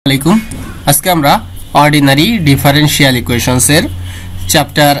আসসালামু আলাইকুম। আজকে আমরা অর্ডিনারি ডিফারেনশিয়াল ইকুয়েশনস এর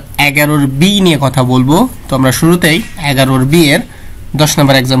চ্যাপ্টার 11 এর বি নিয়ে কথা বলবো। তো আমরা শুরুতেই 11 এর বি এর 10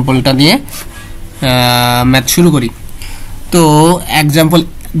 নম্বর एग्जांपलটা নিয়ে ম্যাথ শুরু করি। তো एग्जांपल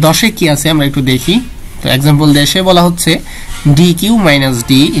 10 এ কি আছে আমরা একটু দেখি। তো एग्जांपल দেশে বলা হচ্ছে dq -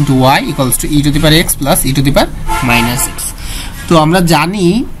 d * y = e to the power x + e to the power - x। তো আমরা জানি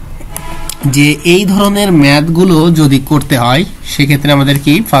যে এই ধরনের ম্যাথগুলো যদি করতে হয় সেক্ষেত্রে আমাদের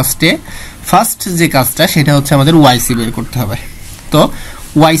কি ফার্স্ট যে কাজটা সেটা হচ্ছে আমাদের yc বের করতে হবে। তো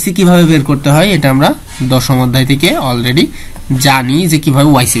yc কিভাবে বের করতে হয় এটা আমরা দশম অধ্যায় থেকে অলরেডি জানি যে কিভাবে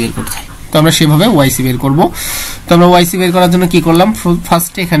yc বের করতে হয়। তো আমরা সেভাবে yc বের করব। তো আমরা yc বের করার জন্য কি করলাম,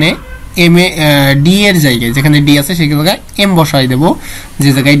 ফার্স্ট এখানে m এ d এর জায়গায় যেখানে d আছে সেই জায়গায় m বসাই দেব, যে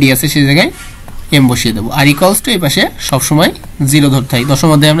জায়গায় d আছে সেই জায়গায় m বসিয়ে দেব, আর ইকুয়ালস টু এই পাশে সব সময় 0 ধরতে হয়। দশম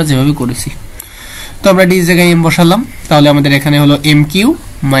অধ্যায়ে আমরা যেভাবে করেছি। তো আমরা d এর জায়গায় m বসালাম, তাহলে আমাদের এখানে হলো mq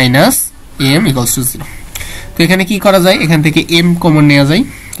 - m = 0। তো এখানে কি করা যায়, এখান থেকে m কমন নেওয়া যায়।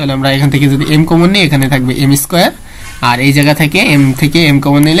 তাহলে আমরা এখান থেকে যদি m কমন নিই এখানে থাকবে m², আর এই জায়গা থেকে m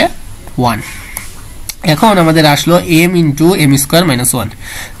কমন নিলে 1। এখন আমাদের আসলো m * m² - 1।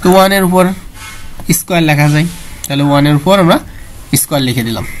 তো 1 এর উপর স্কয়ার লেখা যায়, তাহলে 1 এর উপর আমরা স্কয়ার লিখে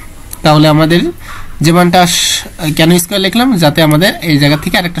দিলাম। তাহলে আমাদের যে মানটা কেন স্কয়ার লিখলাম, যাতে আমাদের এই জায়গা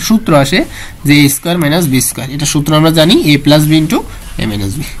থেকে আরেকটা সূত্র আসে যে a² - b²। এটা সূত্র আমরা জানি a + b * a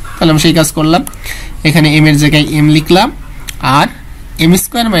 - b। তাহলে আমরা সেই কাজ করলাম, এখানে m এর জায়গায় m লিখলাম, আর m² -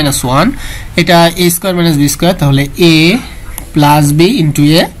 1 এটা a² - b², তাহলে a + b *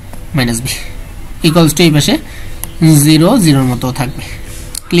 a - b equals to এই পাশে 0 0 এর মতো থাকবে।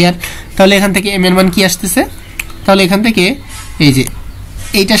 ক্লিয়ার? তাহলে এখান থেকে m এর মান কি আসতেছে, তাহলে এখান থেকে এই যে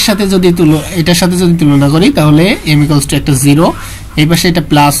এটার সাথে যদি তুলনা করি তাহলে m ইকুয়ালস টু একটা 0, এই পাশে এটা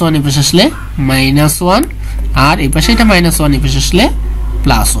 +1, এই পাশে আসলে -1, আর এই পাশে এটা -1, এই পাশে আসলে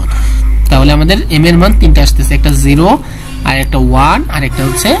 +1। তাহলে আমাদের m এর মান তিনটা আসতেছে, একটা 0 আর একটা 1 আর একটা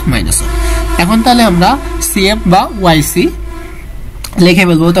হচ্ছে -1। এখন তাহলে আমরা cf বা yc লিখে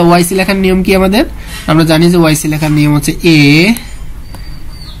ফেলবো। তো yc লেখার নিয়ম কি আমাদের, আমরা জানি যে yc লেখার নিয়ম হচ্ছে a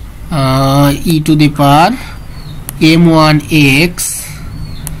e to the power m1x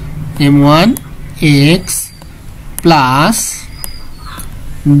plus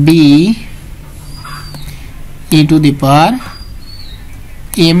b e to the power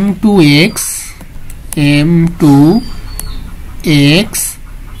m2x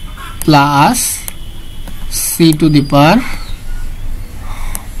plus c e to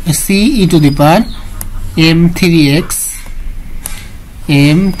the power m3x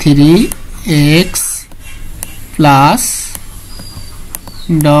plus ...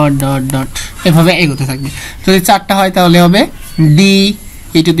 এভাবে এগোতে থাকবে। যদি চারটা হয় তাহলে হবে d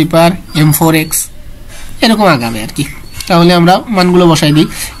e to the power m4x, এরকম আগাবে আর কি। তাহলে আমরা মানগুলো বসাই দিই।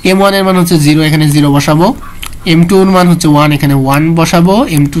 m1 এর মান হচ্ছে 0, এখানে 0 বসাবো। m2 এর মান হচ্ছে 1, এখানে 1 বসাবো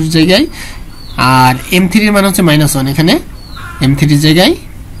m2 এর জায়গায়। আর m3 এর মান হচ্ছে -1, এখানে m3 এর জায়গায়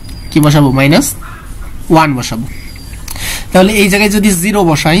কি বসাবো, -1 বসাবো। তাহলে এই জায়গায় যদি 0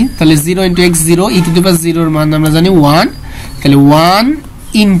 বসাই তাহলে 0 * x 0, e to the power 0 এর মান আমরা জানি 1, তাহলে 1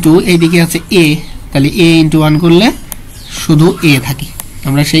 ইনটু এইদিকে আছে a, তাহলে a * 1 করলে শুধু a থাকে,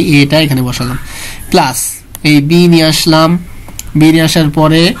 আমরা সেই a টা এখানে বসালাম, প্লাস এই b নিয়ে আসলাম, b নিয়ে আসার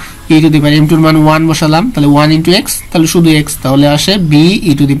পরে e to the power m2 এর মান 1 বসালাম, তাহলে 1 * x, তাহলে শুধু x, তাহলে আসে b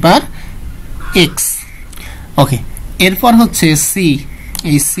e to the power x। ওকে, এরপর হচ্ছে c,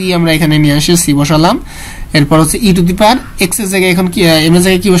 এই c আমরা এখানে নিয়ে আসি, c বসালাম। এরপর হচ্ছে e to the power x এর জায়গায় এখন কি m এর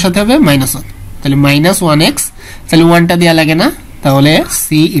জায়গায় কি বসাতে হবে, -1, তাহলে -1x, তাহলে 1টা দেয়া লাগে না, তাহলে c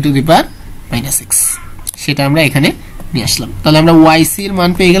e to the power -x, সেটা আমরা এখানে নিয়ে আসলাম। তাহলে আমরা yc এর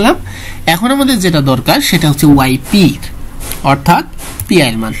মান পেয়ে গেলাম। এখন আমাদের যেটা দরকার সেটা হচ্ছে yp, অর্থাৎ pi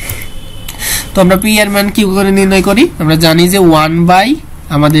এর মান। তো আমরা pi এর মান কি করে নির্ণয় করি, আমরা জানি যে 1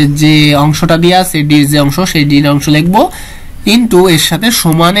 / আমাদের যে অংশটা দেয়া আছে d এর যে অংশ, সেই d এর অংশ লিখবো, ইনটু এর সাথে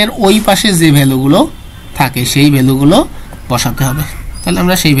সমানের ওই পাশে যে ভ্যালুগুলো থাকে সেই ভ্যালুগুলো বসাতে হবে। তাহলে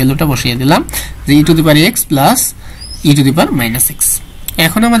আমরা সেই ভ্যালুটা বসিয়ে দিলাম যে e to the power x plus e to the power -x।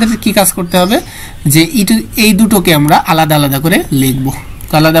 এখন আমাদের কি কাজ করতে হবে, যে এই দুটোকে আমরা আলাদা আলাদা করে লিখব।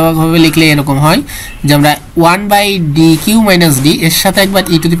 তো আলাদাভাবে লিখলে এরকম হয় যে আমরা 1/dq - d এর সাথে একবার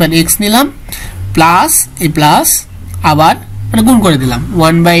e to the power x নিলাম, প্লাস এই প্লাস আবার মানে গুণ করে দিলাম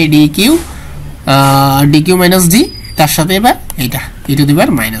 1/dq - d, তার সাথে এবার এইটা e to the power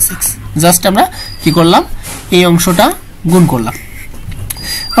 -x। Just আমরা কি করলাম, এই অংশটা গুণ করলাম।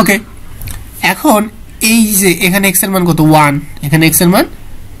 ওকে, এখন এই যে এখানে x এর মান কত, 1, এখানে x এর মান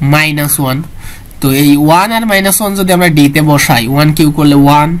 -1, তো এই 1 আর -1 যদি আমরা d তে বসাই, 1 কিউ করলে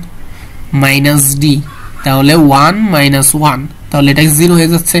 1 - d, তাহলে 1 - 1 তাহলে এটা 0 হয়ে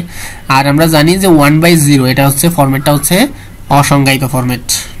যাচ্ছে। আর আমরা জানি যে 1/0 এটা হচ্ছে ফরম্যাটটা হচ্ছে অসংজ্ঞায়িত ফরম্যাট।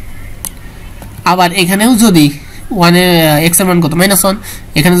 আবার এখানেও যদি 1 এর x এর মান কত -1,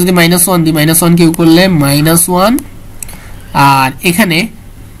 এখানে যদি -1 দিই -1 কিউ করলে -1, আর এখানে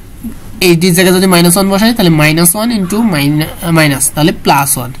এই জায়গায় যদি -1 বসাই তাহলে -1 ইনটু মাইনাস তাহলে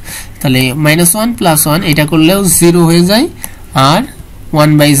 +1, তাহলে -1 +1 এটা করলেও 0 হয়ে যায়। আর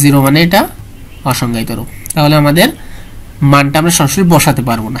 1/0 মানে এটা অসংজ্ঞায়িত রূপ। তাহলে আমাদের মানটা আমরা সরাসরি বসাতে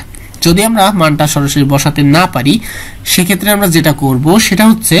পারবো না। যদি আমরা মানটা সরাসরি বসাতে না পারি সেক্ষেত্রে আমরা যেটা করব সেটা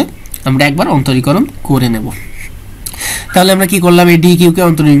হচ্ছে আমরা একবার অন্তরীকরণ করে নেব। তাহলে আমরা কি করলাম, এই ডি কিউ কে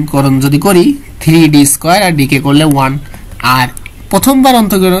অন্তরীকরণ যদি করি 3d² আর ডি কে করলে 1, আর প্রথমবার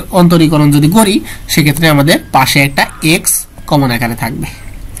অন্তরীকরণ যদি করি সেক্ষেত্রে আমাদের পাশে একটা x কমন আকারে থাকবে।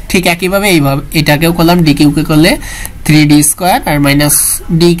 ঠিক একইভাবে এইভাবে এটাকেও করলাম, ডি কিউ কে করলে 3d² আর মাইনাস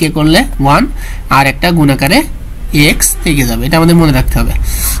ডি কে করলে 1, আর একটা গুণ আকারে x থেকে যাবে, এটা আমাদের মনে রাখতে হবে।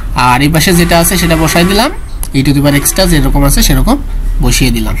 আর এই পাশে যেটা আছে সেটা বসাই দিলাম, e⁻x টা যেরকম আছে সেরকম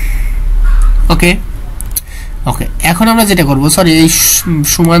বসিয়ে দিলাম। ওকে ওকে, এখন আমরা যেটা করব, সরি এই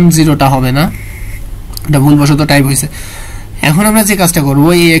সমান 0টা হবে না, এটা ভুলবশত টাইপ হয়েছে। এখন আমরা যে কাজটা করব,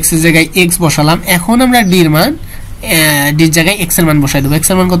 এই x এর জায়গায় x বসালাম, এখন আমরা d এর মান d এর জায়গায় x এর মান বসাই দেব। x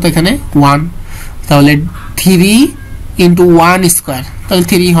এর মান কত এখানে 1, তাহলে 3 × 1² তাহলে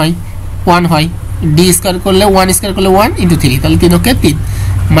 3 হয়, 1 হয়, d² করলে 1² করলে 1 × 3 তাহলে 3 ওকে 3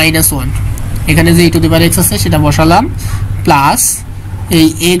 -1, এখানে যে e⁻x আছে সেটা বসালাম, প্লাস এই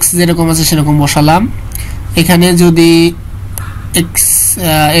x যেরকম আছে সেরকম বসালাম। এখানে যদি x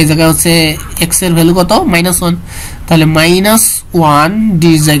এই জায়গা হচ্ছে x এর ভ্যালু কত -1, তাহলে -1 d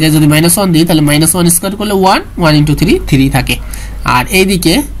এর জায়গায় যদি -1 দিই তাহলে -1² করলে 1 × 3 3 থাকে। আর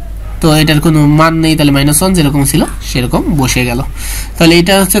এইদিকে তো এটার কোনো মান নেই, তাহলে -1 যেরকম ছিল সেরকম বসে গেল। তাহলে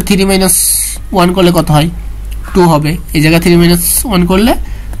এটা হচ্ছে 3 - 1 করলে কত হয় 2 হবে, এই জায়গায় 3 - 1 করলে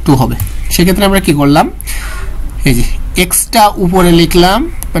 2 হবে। সেক্ষেত্রে আমরা কি করলাম, এই যে x টা উপরে লিখলাম,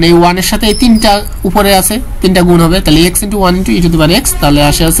 মানে এই 1 এর সাথে এই 3টা উপরে আছে, 3টা গুণ হবে, তাহলে x × 1 × e⁻x, তাহলে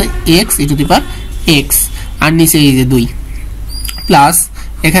আসে আছে x e⁻x, আর নিচে এই যে 2 প্লাস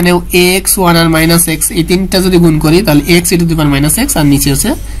এখানেও x 1 আর -x এই 3টা যদি গুণ করি তাহলে x e⁻x, আর নিচে আছে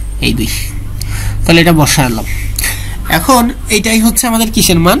এই 2, তাহলে এটা বসালাম। এখন এটাই হচ্ছে আমাদের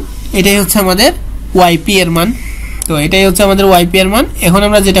কিসের মান, এটাই হচ্ছে আমাদের yp এর মান। তো এটাই হচ্ছে আমাদের yp এর মান। এখন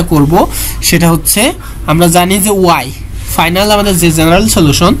আমরা যেটা করব সেটা হচ্ছে, আমরা জানি যে y ফাইনাল আমাদের যে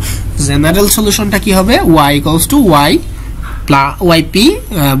জেনারেল সলিউশনটা কি হবে, y = yp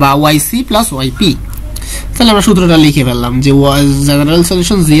বা yc + yp। তাহলে আমরা সূত্রটা লিখে ফেললাম যে general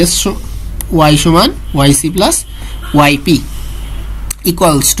solution gs y = yc + yp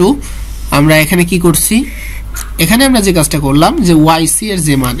equals to, আমরা এখানে কি করছি, এখানে আমরা যে কাজটা করলাম যে yc এর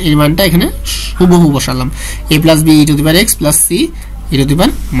যে মান, এই মানটা এখানে হুবহু বসালাম, a + b e⁻x + c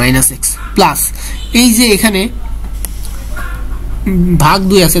e⁻x plus এই যে এখানে ভাগ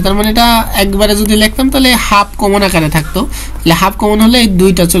 2 আছে, তার মানে এটা একবারে যদি লিখতাম তাহলে হাফ কমন আকারে থাকতো, তাহলে হাফ কমন হলে এই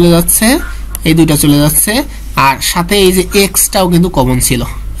 2টা চলে যাচ্ছে, এই 2টা চলে যাচ্ছে, আর সাথে এই যে x টাও কিন্তু কমন ছিল,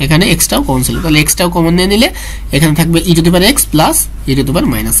 এখানে x টাও কমন ছিল, তাহলে x টাও কমন নিয়ে নিলে এখানে থাকবে e⁻x +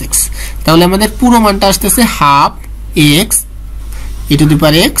 e⁻x। তাহলে আমাদের পুরো মানটা আসতেছে হাফ x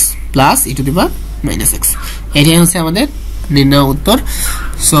e⁻x + e⁻x। এটাই হচ্ছে আমাদের নির্ণয় উত্তর।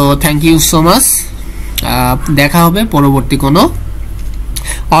 So thank you so much, দেখা হবে পরবর্তী কোনো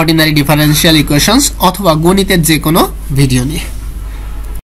অর্ডিনারি ডিফারেনশিয়াল ইকুয়েশনস অথবা গণিতের যে কোনো ভিডিও নিয়ে।